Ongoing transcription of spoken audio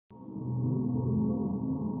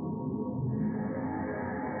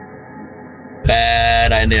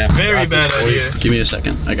bad idea. Very bad idea. Give me a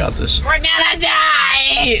second. I got this. We're gonna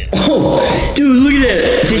die! Oh, dude, look at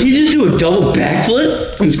that. Did he just do a double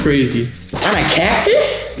backflip? It's crazy. On a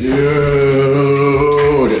cactus?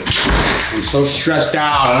 Dude, I'm so stressed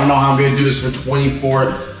out. I don't know how I'm gonna do this for 24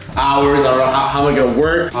 hours. I don't know how am I gonna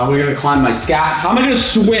work? How am I gonna climb my scap? How am I gonna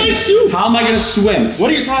swim? How am I gonna swim? What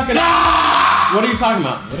are you talking about? What are you talking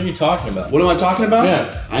about? What are you talking about? What am I talking about?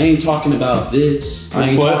 Yeah. I ain't talking about this. I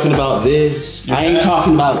ain't What? talking about this. I ain't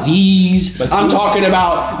talking about these. I'm talking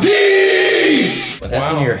about these! What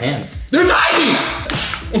happened to your hands? They're tiny!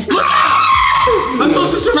 I'm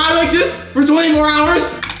supposed to survive like this for 24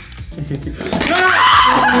 hours?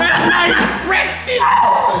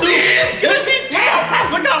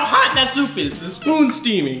 Look how hot that soup is. The spoon's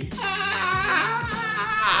steamy.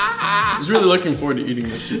 I was really looking forward to eating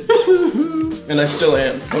this soup. And I still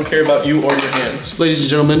am. Don't care about you or your hands. Ladies and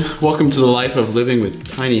gentlemen, welcome to the life of living with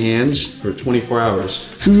tiny hands for 24 hours.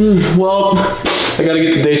 Well, I gotta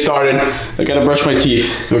get the day started. I gotta brush my teeth.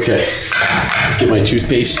 Okay, let's get my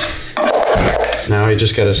toothpaste. Now I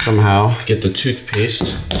just gotta somehow get the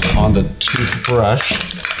toothpaste on the toothbrush.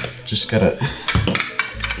 Just gotta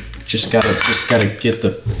get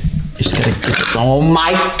the, oh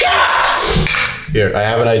my gosh! Here, I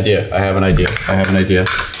have an idea.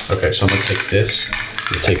 Okay, so I'm gonna take this.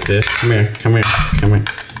 Come here.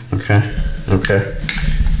 Okay.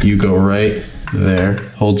 You go right there.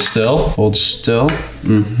 Hold still.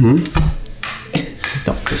 Mm-hmm.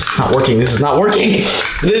 No, this is not working.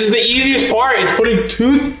 This is the easiest part. It's putting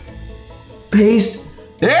toothpaste.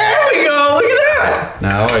 There we go, look at that.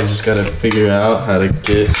 Now I just gotta figure out how to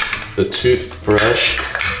get the toothbrush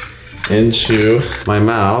into my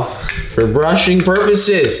mouth for brushing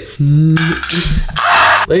purposes.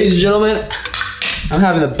 Ladies and gentlemen, I'm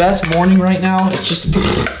having the best morning right now. It's just a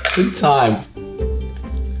good time.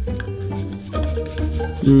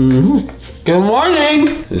 Good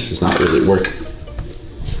morning. This is not really working.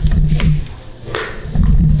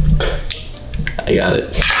 I got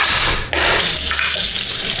it.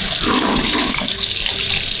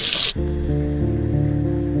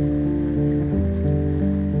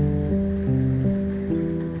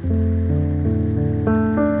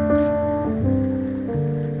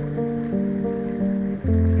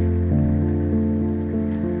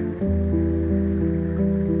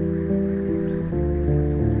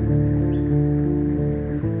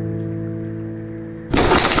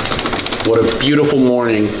 What a beautiful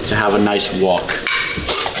morning to have a nice walk.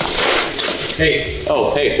 Hey.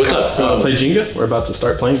 Oh, hey, what's up? Play Jenga? We're about to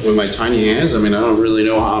start playing. With my tiny hands? I mean, I don't really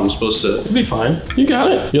know how I'm supposed to. You'll be fine. You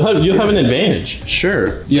got it. You'll have an advantage.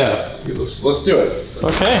 Sure. Yeah. Let's do it.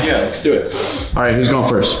 Okay. Yeah, let's do it. All right, who's going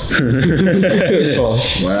first?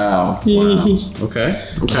 Wow. Okay.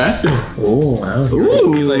 Oh, wow.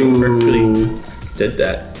 You like perfectly did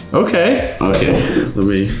that. Okay. Let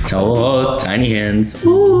me. Oh, tiny hands.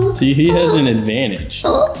 See, he has an advantage. I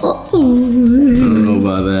don't know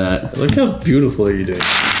about that. Look how beautiful you did.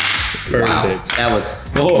 Perfect. Wow. That was.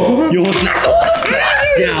 Oh, you almost knocked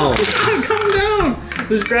down. Calm down.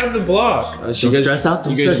 Just grab the block. Don't stress out.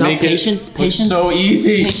 Don't stress out. Patience. So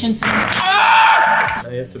easy. Patience. Now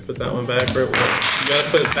you have to put that one back where it was. You gotta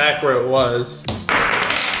put it back where it was.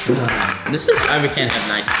 This is why we can't have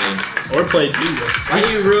nice games. Or play Jenga. Why do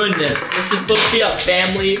you ruin this? This is supposed to be a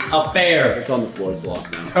family affair. It's on the floor. It's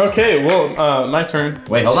lost now. Okay, well, my turn.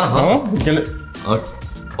 Wait, hold on. He's gonna.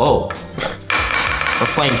 Oh. We're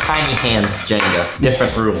playing tiny hands Jenga.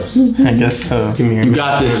 Different rules. I guess so. Give me your. You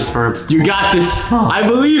got this. You got this. I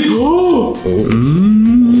believe.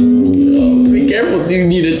 Be careful. Do you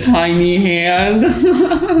need a tiny hand?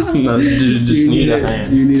 No, just need a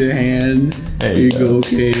hand. You need a hand. There you go.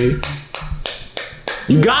 Okay.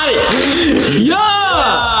 You got it. Yeah.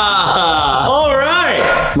 All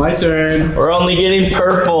right. My turn. We're only getting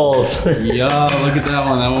purples. Yeah. Look at that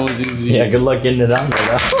one. That one was easy. Yeah. Good luck getting it on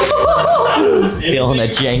there. Feeling a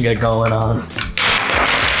Jenga going on.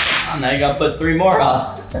 Oh, now you gotta put 3 more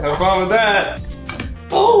on. Have fun with that.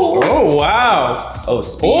 Oh. Oh, wow. Oh,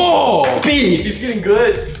 speed. Oh. Speed. He's getting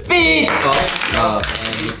good. Speed. Oh,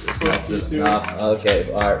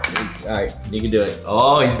 okay. All right. You can do it.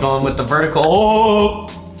 Oh, he's going with the vertical. Oh.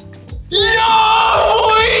 Yo,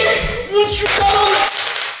 boy. What you got on?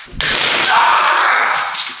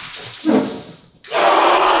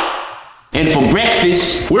 And for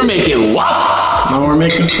breakfast, we're making waffles. No, we're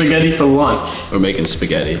making spaghetti for lunch. We're making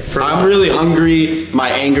spaghetti. I'm really hungry. My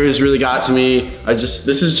anger has really got to me. This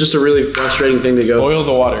is just a really frustrating thing to go. Boil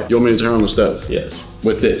the water. You want me to turn on the stove? Yes.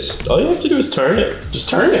 With this? All you have to do is turn it. Just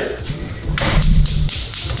turn it.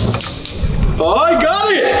 Oh, I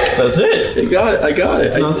got it! That's it. I got it. I got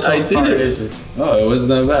it. I did hard, it. is it? Oh, it wasn't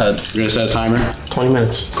that bad. We're gonna set a timer. 20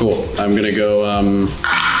 minutes. Cool. I'm gonna go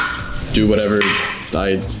do whatever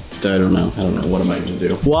I don't know. I don't know. What am I gonna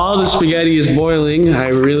do? While the spaghetti is boiling, I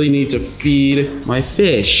really need to feed my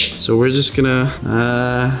fish. So we're just gonna,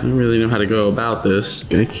 I don't really know how to go about this.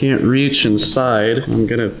 I can't reach inside. I'm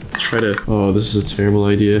gonna try to, oh, this is a terrible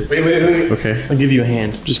idea. Wait. Okay. I'll give you a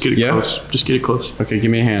hand. Just get it Yeah? close. Just get it close. Okay,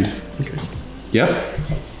 give me a hand. Okay. Yep.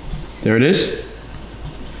 There it is.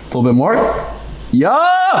 A little bit more.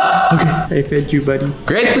 Yeah! Okay. I fed you, buddy.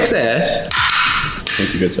 Great success.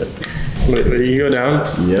 Thank you, good sir. Wait, you go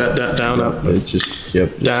down. Yep. Down, up. It's just,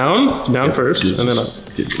 yep. Down Yep, first, just- and then up.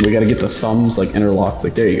 We gotta get the thumbs like interlocked.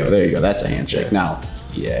 Like, there you go. That's a handshake. Now.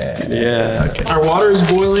 Yeah. Yeah. Okay. Our water is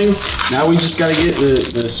boiling. Now we just gotta get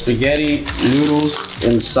the spaghetti noodles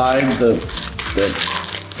inside the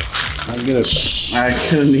I'm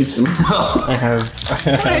gonna need some help. I have help.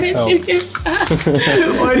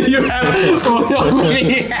 Why do you have me?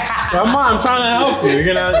 Come on, I'm trying to help you. You're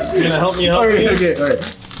gonna help me help you. Okay,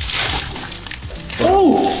 alright.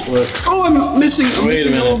 Oh, I'm missing a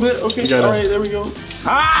little bit. Okay, alright, there we go.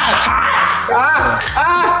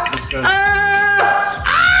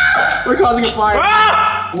 We're causing a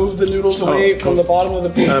fire. Move the noodles away from the bottom of the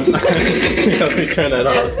pan. Let me turn that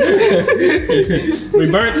off. We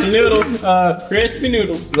burnt some noodles. Crispy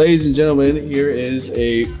noodles. Ladies and gentlemen, here is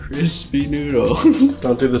a crispy noodle.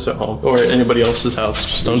 Don't do this at home or at anybody else's house.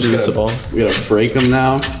 Just don't do this at home. We gotta break them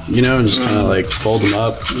now, you know, and just kind of like fold them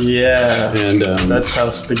up. Yeah. And that's how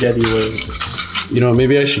spaghetti lives. you know,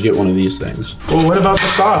 maybe I should get one of these things. Well, what about the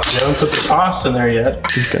sauce? You haven't put the sauce in there yet.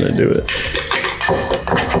 He's gonna do it.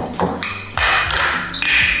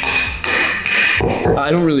 I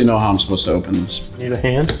don't really know how I'm supposed to open this. Need a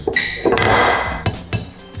hand?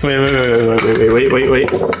 Wait.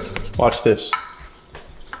 Watch this.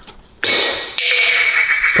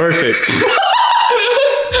 Perfect.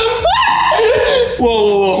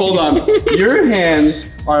 Whoa, hold on. Your hands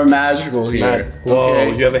are magical here. Whoa,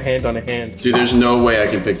 okay? you have a hand on a hand. Dude, there's no way I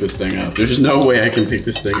can pick this thing up. There's no way I can pick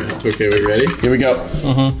this thing up. Okay, we ready? Here we go.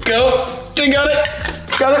 Go. Okay, got it.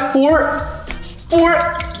 Got it. Four.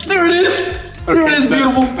 There it is. There it is.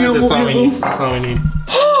 Beautiful. That's all we need.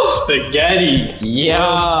 Spaghetti. Yeah,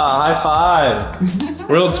 high five.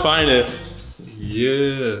 World's finest.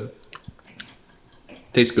 Yeah.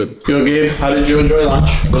 Tastes good. Yo, Gabe, how did you enjoy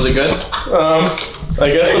lunch? Was it good? I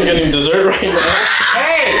guess I'm getting dessert right now.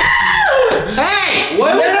 Hey!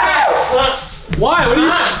 What is that? Why? What are you?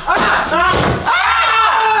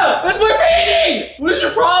 That's my painting! What is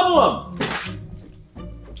your problem?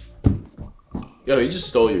 Yo, he just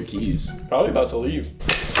stole your keys. Probably about to leave.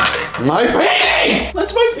 My painting!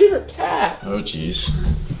 That's my favorite cat. Oh, jeez.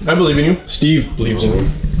 I believe in you. Steve believes in you.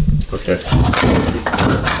 Okay.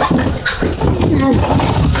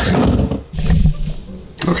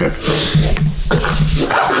 Okay.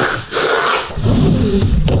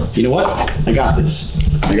 You know what? I got this.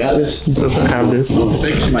 Doesn't have this. I'm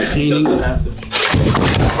fixing my painting.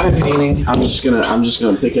 I'm just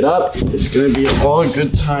gonna pick it up. It's gonna be all a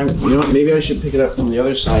good time. You know what? Maybe I should pick it up from the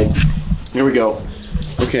other side. Here we go.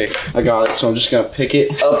 Okay, I got it. So I'm just gonna pick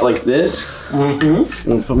it up like this. I'm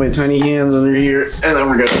gonna put my tiny hands under here, and then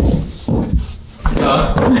we're good.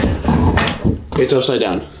 It's upside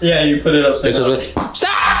down. Yeah, you put it upside down.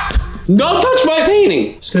 Stop! Don't touch my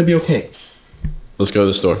painting. It's gonna be okay. Let's go to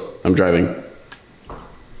the store. I'm driving.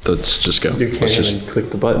 Let's just go. You can't Let's even just click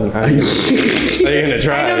the button. How are you gonna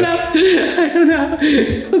try? I don't know.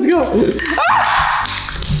 Let's go.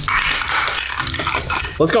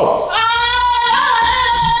 Let's go.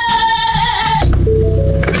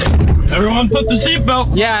 Everyone put the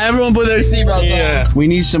seatbelts. Yeah, everyone put their seatbelts Yeah. on. We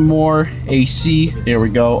need some more AC. There we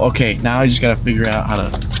go. Okay, now I just gotta figure out how to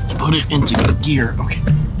put it into gear. Okay,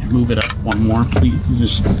 move it up one more, please.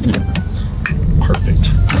 Just perfect.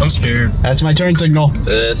 I'm scared. That's my turn signal.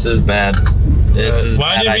 This is bad. This is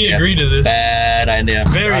Why bad did we idea. agree to this? Bad idea.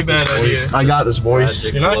 Very bad idea. I got this, boys.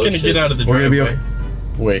 Magic You're not gonna Lotus. get out of the We're gonna driveway. be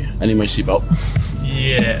okay. Wait, I need my seatbelt.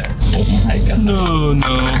 Yeah. Oh my god. No.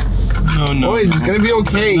 Boys, it's gonna be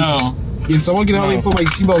okay. No. If someone can help me put my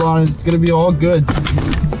seatbelt on, it's gonna be all good.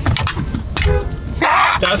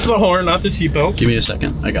 That's the horn, not the seatbelt. Give me a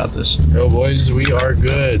second. I got this. Yo, boys, we are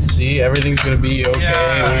good. See, everything's gonna be okay.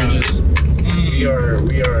 Yeah. We're just, we are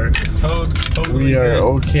Totally good.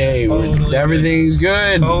 okay. Totally Everything's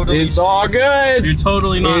good. Totally It's all good. You're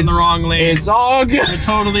totally not in the wrong lane. It's all good. You're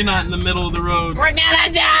totally not in the middle of the road. We're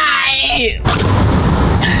gonna die!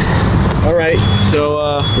 All right, so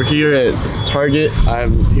we're here at Target.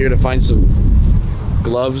 I'm here to find some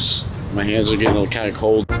gloves. My hands are getting kind of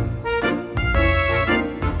cold.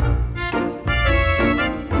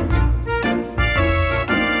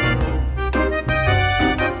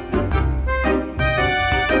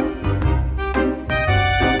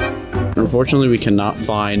 Unfortunately, we cannot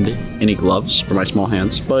find any gloves for my small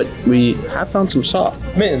hands, but we have found some socks.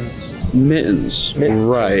 Mittens. Mittens.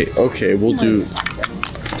 Right. Okay, we'll do.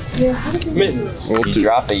 Mittens. We'll You do.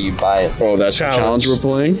 drop it, you buy it. Oh, that's the challenge we're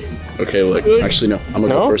playing? Okay, look. Actually, no. I'm gonna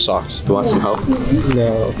go for socks. You want some help?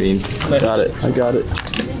 No. Got it. I got it.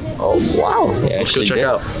 Oh, wow. Yeah, Let's go check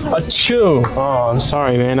out. Achoo. Oh, I'm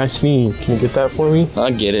sorry, man. I sneezed. Can you get that for me?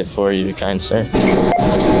 I'll get it for you, kind sir.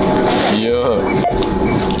 Yeah.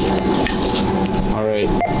 All right.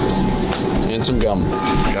 And some gum.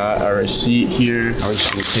 Got our receipt here. We're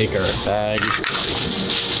just gonna take our bag.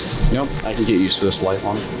 Nope, I can get used to this light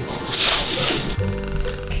on.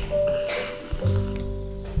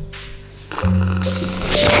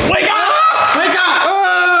 Wake up! Wake up!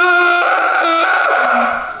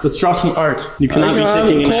 Let's draw some art. You cannot be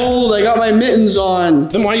taking a nap. Cold. I got my mittens on.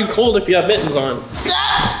 Then why are you cold if you have mittens on?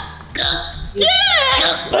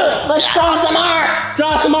 Let's draw some art!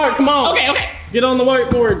 Draw some art, come on. Okay. Get on the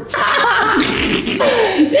whiteboard. Oh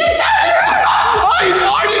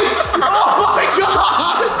my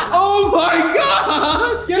gosh! Oh my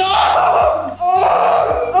gosh! Get off!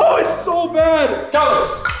 Oh, it's so bad.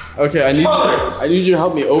 Colors. Okay, I Colors. need you to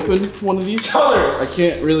help me open one of these. Colors. I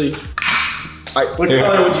can't really. What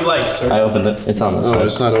color would you like, sir? I opened it. It's on the Oh, side.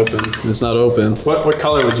 it's not open. It's not open. What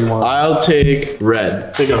color would you want? I'll take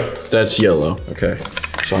red. There you go. That's yellow. Okay.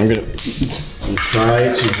 So I'm gonna try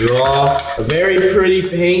to draw a very pretty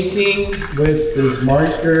painting with this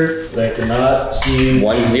marker that I cannot see.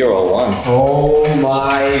 101. Oh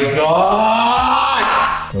my gosh!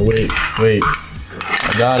 Oh, wait. I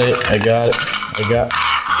got it.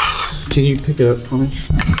 Can you pick it up for me?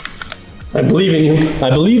 I believe in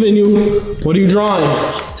you. What are you drawing?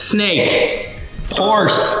 Snake.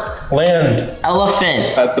 Horse. Land.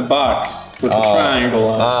 Elephant. That's a box with a triangle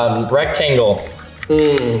on Rectangle.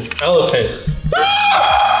 Elephant.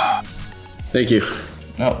 Thank you.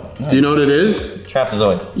 No. Do you know what it is?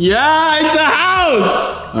 Trapezoid. Yeah, it's a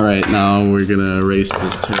house! All right, now we're gonna erase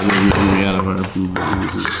this terrible memory out of our...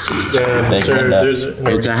 Yeah, sir, there's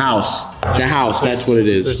It's a house. It's a house, that's what it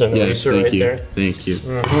is. There's an eraser thank right you. there. Thank you.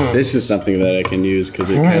 This is something that I can use because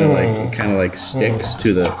it kind of like sticks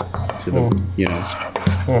to the, you know.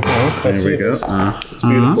 There we go. It's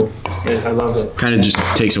beautiful. Yeah, I love it. Kind of just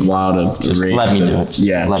takes a while to Just erase. let me do it.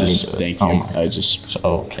 Yeah, Let me just do it. thank Oh you. my. I just.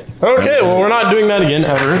 Okay. Okay, well, we're not doing that again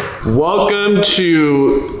ever. Welcome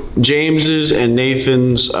to James's and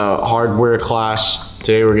Nathan's hardware class.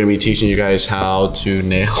 Today we're going to be teaching you guys how to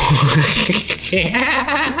nail.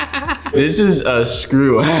 This is a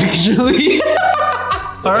screw, actually.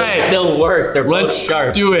 All right. Still work. They're both Let's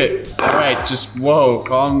sharp. do it. All right, just whoa,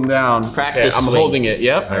 calm down. Practice I'm swing. holding it.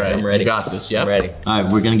 Yep. All right, I'm ready. You got this. Yep. I'm ready. All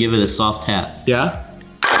right, we're gonna give it a soft tap. Yeah.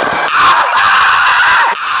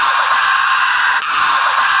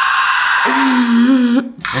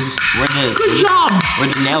 Good job.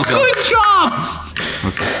 Where'd the nail go? Good job.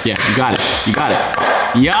 Okay. Yeah, you got it.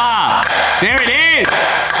 Yeah. There it is.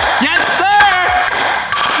 Yes, sir.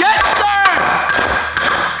 Yes, sir.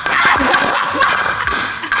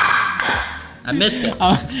 I missed it.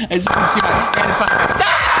 As you can see, my hand is fine.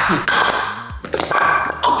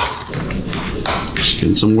 Stop. Just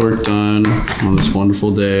getting some work done on this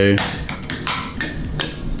wonderful day.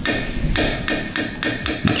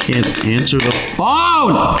 I can't answer the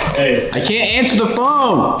phone. Hey, I can't answer the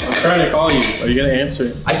phone. I'm trying to call you. Are you gonna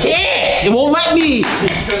answer? I can't. It won't let me. You're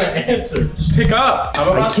gonna answer. Just pick up. I'm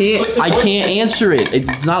about to click the voice- answer it.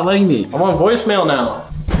 It's not letting me. I'm on voicemail now.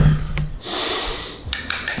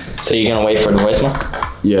 So you're gonna wait for the voicemail?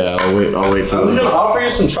 Yeah, I'll wait for I was gonna offer you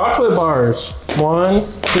some chocolate bars. 1,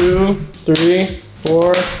 2, 3,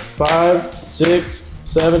 4, 5, 6,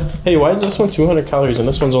 7. Hey, why is this one 200 calories and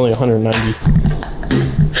this one's only 190?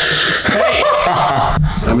 Hey! I'm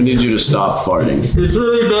gonna need you to stop farting. It's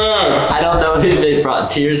really bad. I don't know if it brought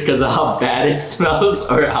tears because of how bad it smells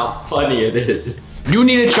or how funny it is. You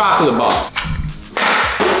need a chocolate bar.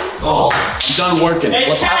 Oh, I'm done working. Hey,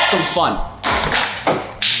 Let's have catch! some fun.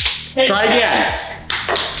 Hey, Try again.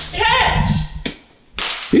 Catch!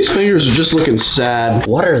 These fingers are just looking sad.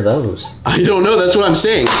 what are those? I don't know, that's what I'm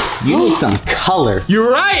saying. You need some color. You're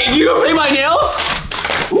right! You gonna paint my nails?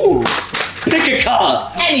 Ooh, pick a color.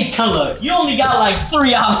 Any color. You only got like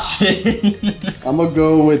 3 options. I'm gonna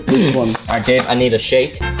go with this one. All right, Dave, I need a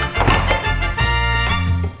shake.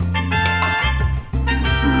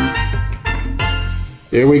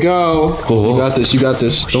 Here we go. You got this, you got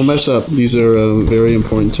this. Don't mess up. These are very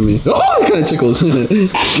important to me. Oh, it kind of tickles, isn't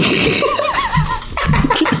it?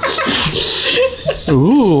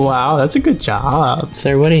 Ooh, wow, that's a good job.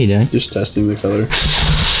 Sir, what are you doing? Just testing the color.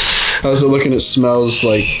 How's it looking? It smells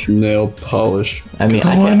like nail polish. I mean,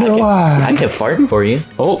 I can fart for you.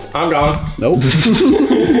 Oh, I'm gone. Nope.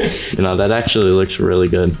 You know, that actually looks really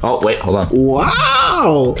good. Oh, wait, hold on.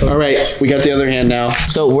 Wow. All right, we got the other hand now.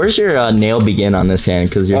 So where's your nail begin on this hand?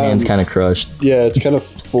 Because your hand's kind of crushed. Yeah, it's kind of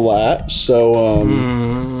flat. So,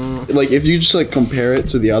 like if you just like compare it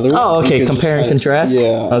to the other one. Oh, okay. Compare and contrast?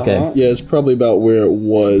 Yeah. Okay. Yeah, it's probably about where it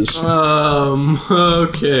was.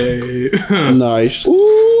 Okay. Nice.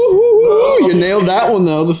 Ooh, you nailed that one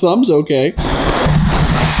though. The thumb's okay.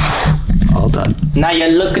 All done. Now you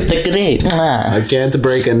look at the grade. I can't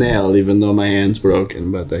break a nail even though my hand's broken,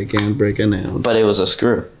 but I can't break a nail. But it was a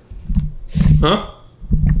screw. Huh?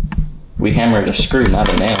 We hammered a screw, not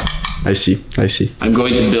a nail. I see. I see. I'm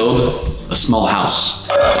going to build a small house.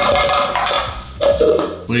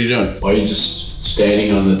 What are you doing? Why are you just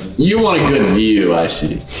standing on the... You want a good view, I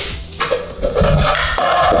see.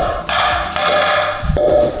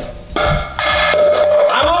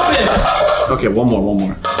 I'm open! Okay, one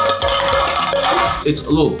more. It's a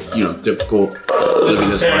little, difficult. This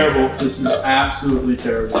is terrible. This is absolutely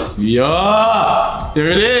terrible. Yeah! There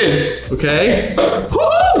it is! Okay.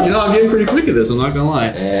 Woo! You know, I'm getting pretty quick at this, I'm not gonna lie.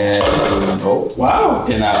 And, oh, Wow.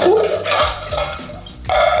 and out.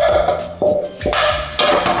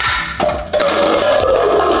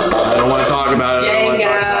 I don't want to talk about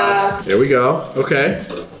it. There we go. Okay.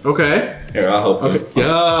 Here, I'll help you.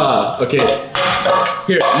 Yeah. Okay.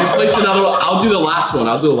 Here, you place another one. I'll do the last one.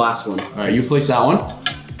 All right, you place that one.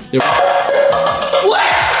 There.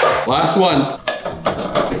 What? Last one.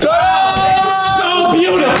 So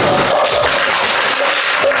beautiful!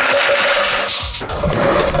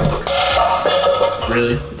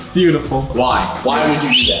 Really? Beautiful. Why? Why would you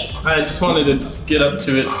do that? I just wanted to get up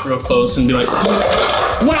to it real close and be like,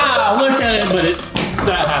 wow, look at it, but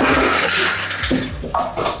that happened.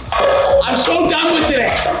 I'm so done with today.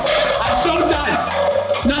 I'm so done.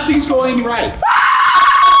 Nothing's going right.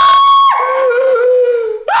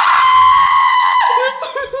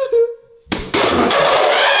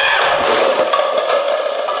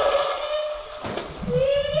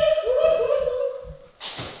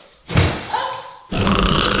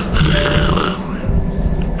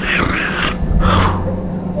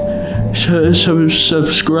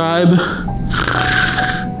 Subscribe.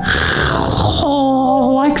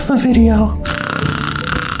 Oh, like the video.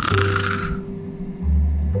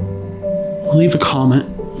 Leave a comment.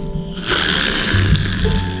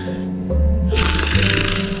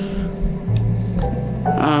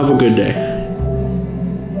 Have a good day.